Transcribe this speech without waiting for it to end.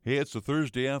Hey, it's a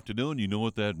Thursday afternoon. You know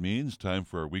what that means. Time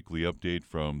for our weekly update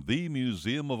from the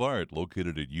Museum of Art,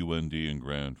 located at UND in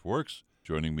Grand Forks.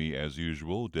 Joining me, as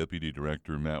usual, Deputy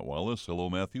Director Matt Wallace.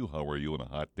 Hello, Matthew. How are you on a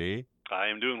hot day? I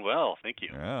am doing well, thank you.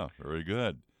 Yeah, very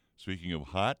good. Speaking of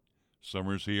hot,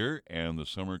 summer's here, and the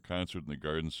Summer Concert in the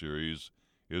Garden series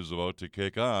is about to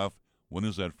kick off. When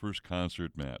is that first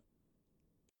concert, Matt?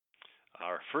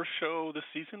 Our first show this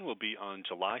season will be on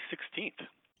July 16th.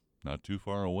 Not too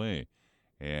far away.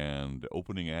 And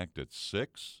opening act at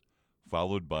 6,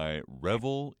 followed by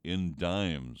Revel in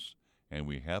Dimes. And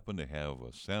we happen to have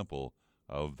a sample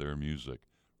of their music.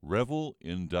 Revel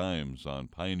in Dimes on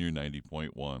Pioneer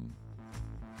 90.1.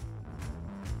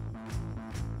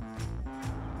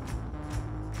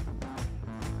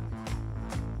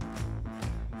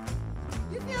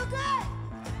 You feel good?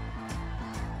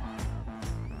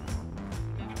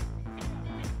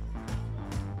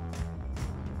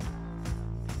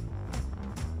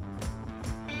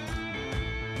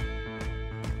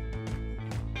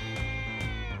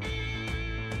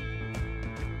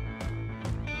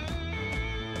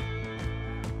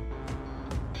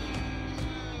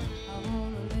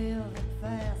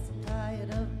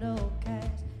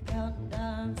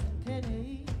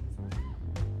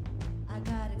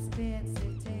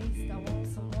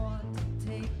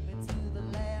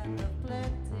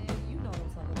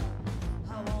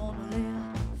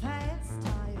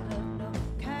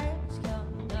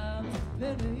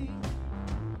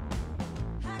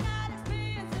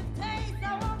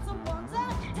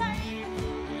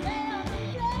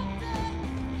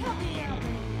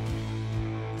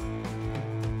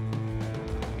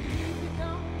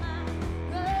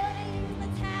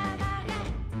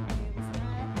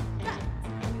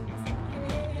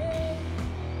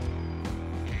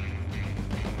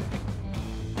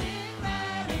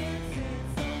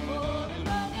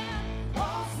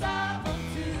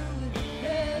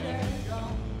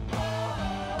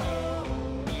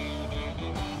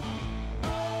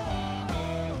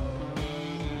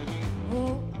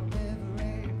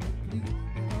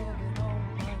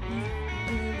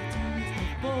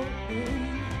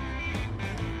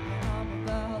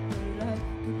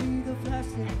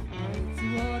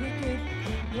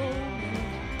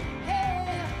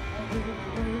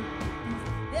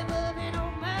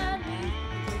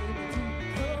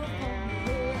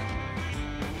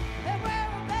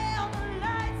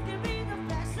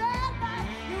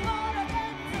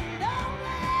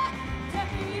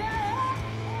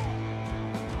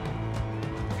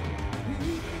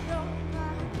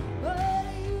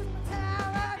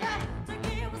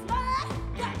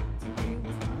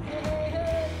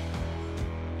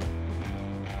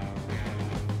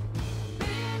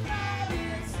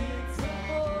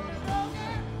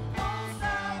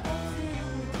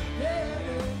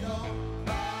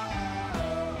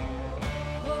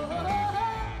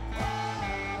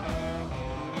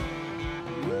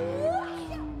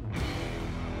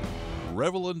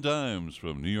 Revel in Dimes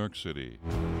from New York City.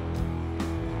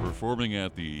 Performing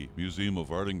at the Museum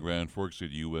of Art in Grand Forks at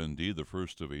UND, the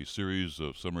first of a series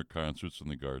of summer concerts in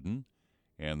the garden.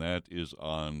 And that is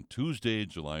on Tuesday,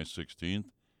 July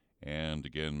 16th. And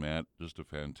again, Matt, just a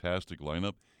fantastic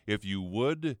lineup. If you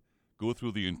would, go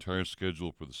through the entire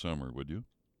schedule for the summer, would you?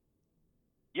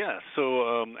 Yeah,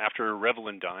 so after Revel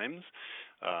in Dimes,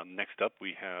 next up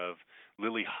we have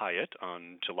Lily Hyatt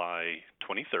on July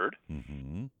 23rd.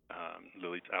 Mm-hmm.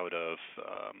 Lily's out of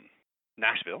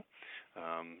Nashville.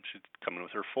 She's coming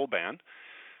with her full band.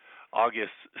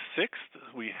 August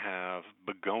 6th, we have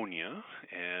Begonia,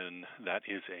 and that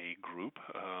is a group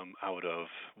out of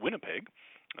Winnipeg,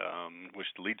 which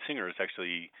the lead singer is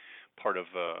actually part of,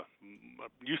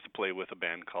 used to play with a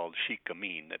band called Chic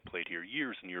Amin that played here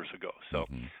years and years ago. So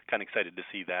kind of excited to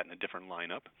see that in a different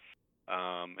lineup.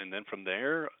 And then from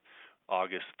there,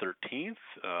 August 13th,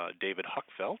 David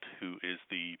Huckfelt, who is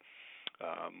the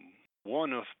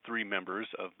one of three members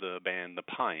of the band The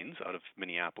Pines out of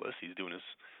Minneapolis. He's doing his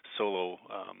solo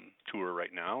tour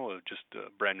right now, just a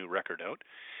brand new record out.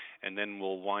 And then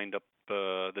we'll wind up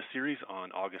the series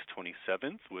on August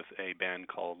 27th with a band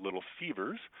called Little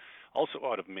Fevers, also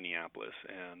out of Minneapolis.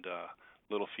 And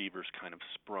Little Fevers kind of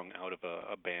sprung out of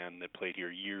a band that played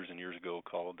here years and years ago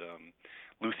called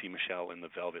Lucy Michelle and the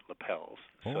Velvet Lapels.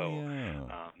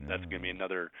 That's going to be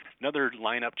another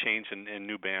lineup change and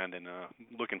new band, and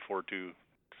looking forward to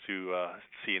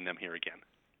seeing them here again.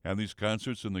 And these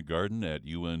concerts in the garden at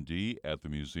UND at the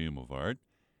Museum of Art,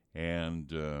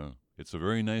 and it's a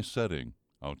very nice setting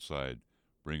outside.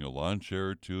 Bring a lawn chair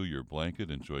or two, your blanket,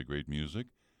 enjoy great music.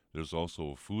 There's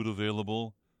also food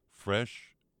available,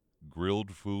 fresh,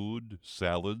 grilled food,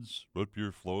 salads, root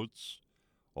beer floats,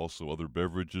 Also, other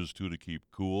beverages too to keep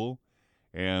cool.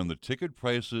 And the ticket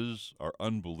prices are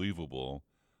unbelievable.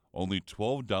 Only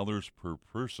 $12 per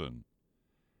person,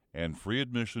 and free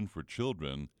admission for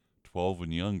children 12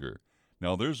 and younger.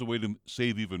 Now, there's a way to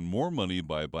save even more money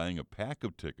by buying a pack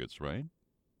of tickets, right?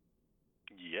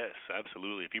 Yes,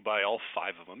 absolutely. If you buy all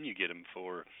 5 of them, you get them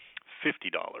for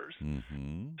 $50.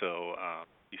 Mm-hmm. So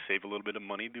you save a little bit of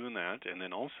money doing that, and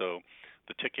then also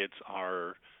the tickets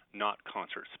are not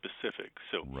concert specific,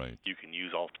 so Right. you can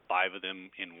use all 5 of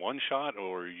them in one shot,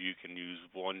 or you can use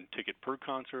one ticket per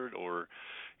concert, or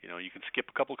you can skip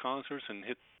a couple concerts and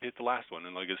hit the last one,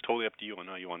 and like it's totally up to you on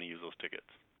how you want to use those tickets.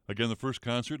 Again, the first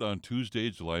concert on Tuesday,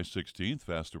 July 16th,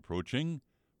 fast approaching.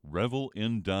 Revel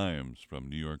in Dimes from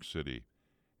New York City.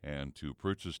 And to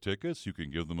purchase tickets, you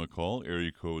can give them a call,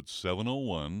 area code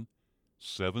 701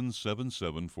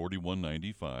 777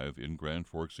 4195 in Grand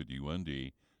Forks at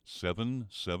UND,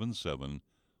 777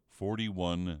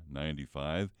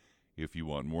 4195. If you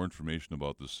want more information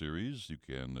about the series, you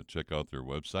can check out their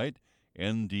website,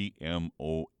 ndmoa.com.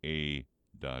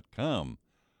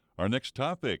 Our next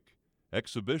topic,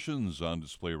 exhibitions on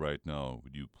display right now.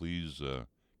 Would you please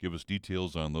give us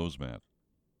details on those, Matt?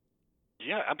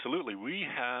 Yeah, absolutely. We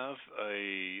have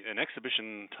an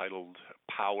exhibition titled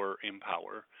Power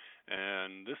Empower,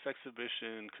 and this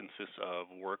exhibition consists of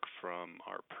work from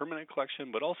our permanent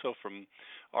collection, but also from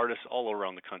artists all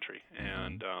around the country. Mm-hmm.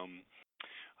 And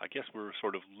I guess we're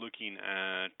sort of looking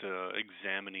at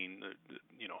examining,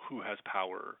 who has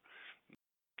power.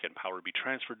 Can power be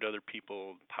transferred to other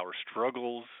people? Power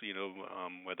struggles,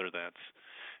 whether that's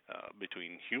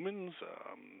between humans,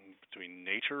 between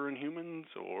nature and humans,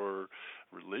 or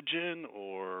religion,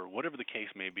 or whatever the case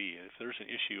may be. If there's an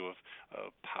issue of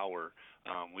power,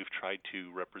 we've tried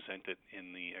to represent it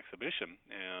in the exhibition,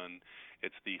 and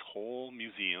it's the whole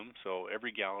museum. So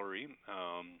every gallery,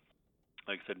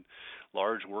 like I said,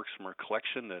 large works from our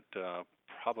collection that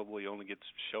probably only gets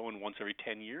shown once every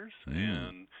 10 years,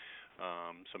 and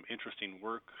some interesting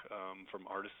work from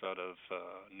artists out of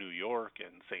New York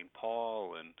and St.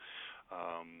 Paul and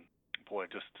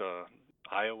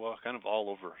Iowa, kind of all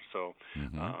over. So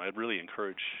I'd really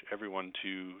encourage everyone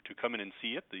to come in and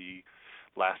see it. The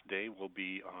last day will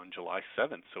be on July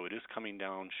 7th, so it is coming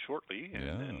down shortly,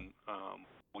 and then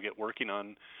we'll get working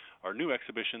on our new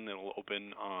exhibition that will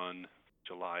open on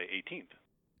July 18th.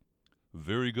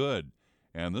 Very good.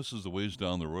 And this is a ways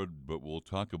down the road, but we'll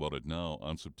talk about it now.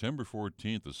 On September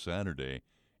 14th, a Saturday,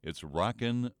 it's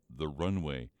Rockin' the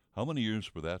Runway. How many years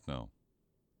for that now?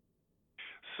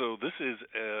 So this is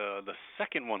the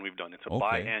second one we've done. It's a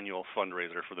biannual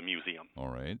fundraiser for the museum. All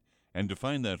right. And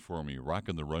define that for me.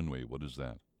 Rockin' the Runway, what is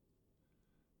that?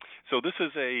 So this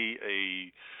is a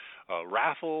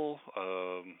raffle,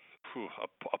 a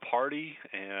party,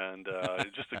 and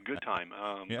just a good time.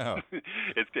 Yeah.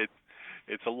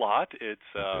 It's a lot.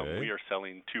 We are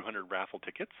selling 200 raffle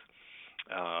tickets.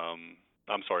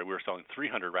 I'm sorry, we're selling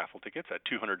 300 raffle tickets at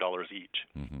 $200 each.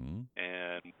 Mm-hmm.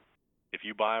 And if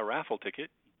you buy a raffle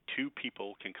ticket, 2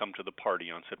 people can come to the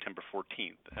party on September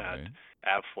 14th at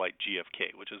AvFlight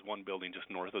GFK, which is one building just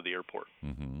north of the airport.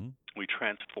 Mm-hmm. We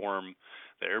transform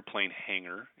the airplane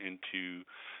hangar into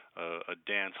a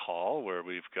dance hall where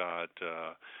we've got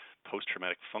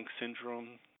post-traumatic funk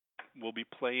syndrome will be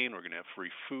playing. We're going to have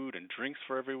free food and drinks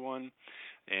for everyone.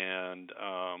 And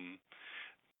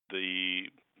the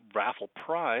raffle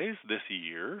prize this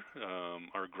year,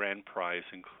 our grand prize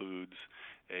includes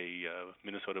a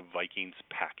Minnesota Vikings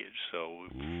package. So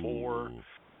 4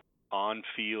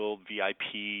 on-field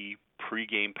VIP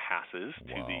pregame passes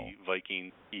to the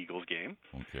Vikings-Eagles game.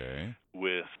 Okay.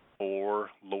 With 4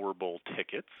 lower bowl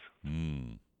tickets.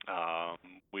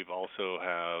 We've also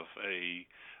have a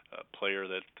player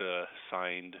that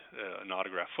signed an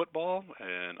autographed football,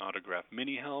 an autographed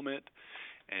mini helmet,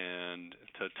 and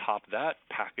to top that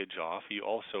package off, you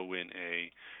also win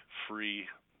a free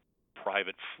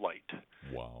private flight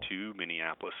to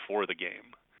Minneapolis for the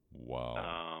game.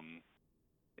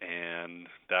 And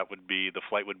the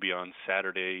flight would be on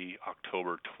Saturday,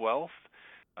 October 12th.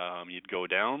 You'd go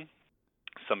down.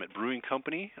 Summit Brewing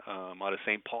Company out of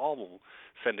St. Paul will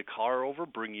send a car over,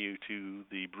 bring you to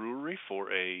the brewery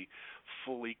for a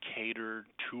fully catered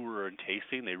tour and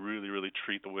tasting. They really, really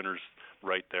treat the winners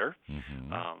right there.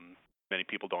 Many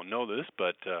people don't know this,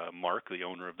 but Mark, the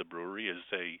owner of the brewery, is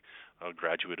a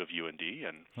graduate of UND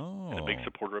and a big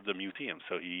supporter of the museum.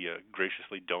 So he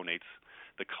graciously donates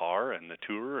the car and the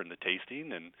tour and the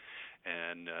tasting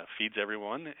and feeds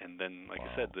everyone. And then, like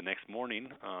I said, the next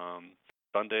morning,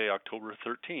 Sunday, October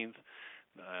 13th,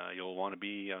 you'll want to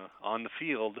be on the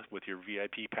field with your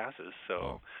VIP passes.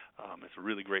 So it's a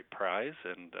really great prize,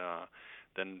 and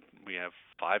Then we have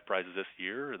 5 prizes this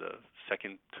year. The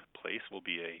second place will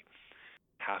be a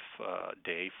half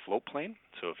day float plane.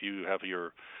 So if you have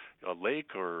a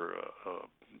lake or a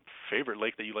favorite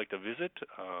lake that you like to visit,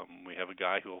 we have a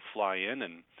guy who will fly in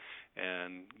and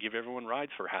give everyone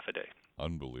rides for half a day.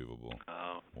 Unbelievable.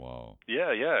 Wow.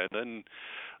 Yeah. And then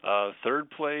third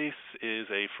place is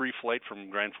a free flight from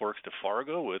Grand Forks to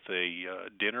Fargo with a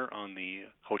dinner on the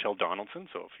Hotel Donaldson.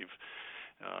 So if you're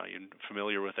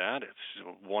familiar with that, it's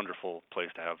a wonderful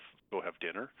place to go have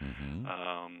dinner. Mm-hmm.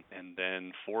 And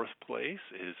then fourth place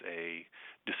is a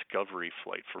discovery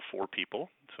flight for 4 people.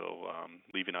 So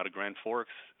leaving out of Grand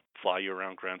Forks, fly you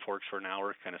around Grand Forks for an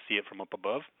hour, kind of see it from up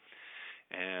above.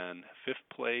 And fifth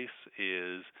place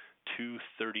is 2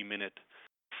 30-minute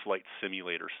flight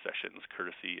simulator sessions,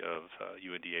 courtesy of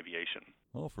UND Aviation.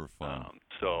 Oh, for fun.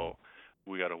 So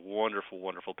we got a wonderful,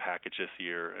 wonderful package this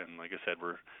year. And like I said,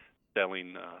 we're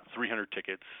selling 300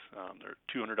 tickets. They're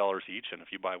 $200 each. And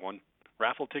if you buy one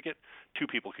raffle ticket, 2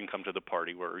 people can come to the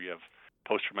party where you have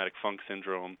post-traumatic funk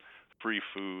syndrome, free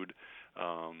food.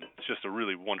 It's just a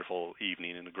really wonderful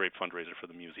evening and a great fundraiser for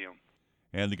the museum.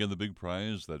 And again, the big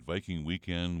prize, that Viking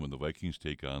weekend when the Vikings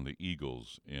take on the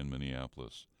Eagles in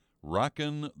Minneapolis.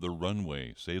 Rockin' the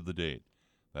Runway, save the date.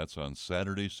 That's on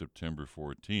Saturday, September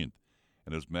 14th.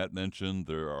 And as Matt mentioned,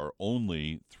 there are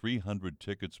only 300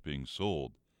 tickets being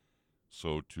sold.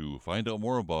 So to find out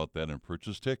more about that and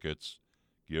purchase tickets,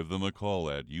 give them a call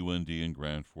at UND in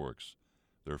Grand Forks.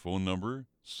 Their phone number,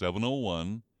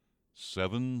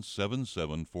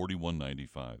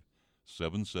 701-777-4195.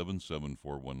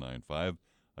 777-4195.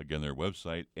 Again, their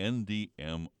website, ndmoa.com.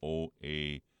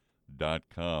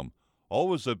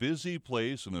 Always a busy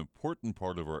place, an important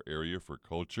part of our area for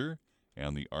culture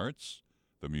and the arts,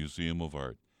 the Museum of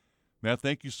Art. Matt,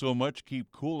 thank you so much.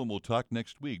 Keep cool, and we'll talk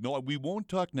next week. No, we won't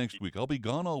talk next week. I'll be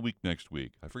gone all week next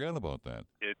week. I forgot about that.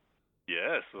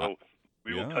 So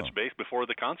we will touch base before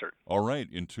the concert. All right,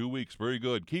 in 2 weeks. Very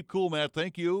good. Keep cool, Matt.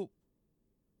 Thank you.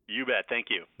 You bet. Thank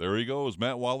you. There he goes,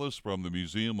 Matt Wallace from the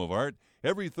Museum of Art.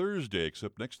 Every Thursday,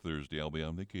 except next Thursday, I'll be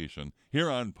on vacation, here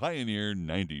on Pioneer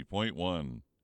 90.1.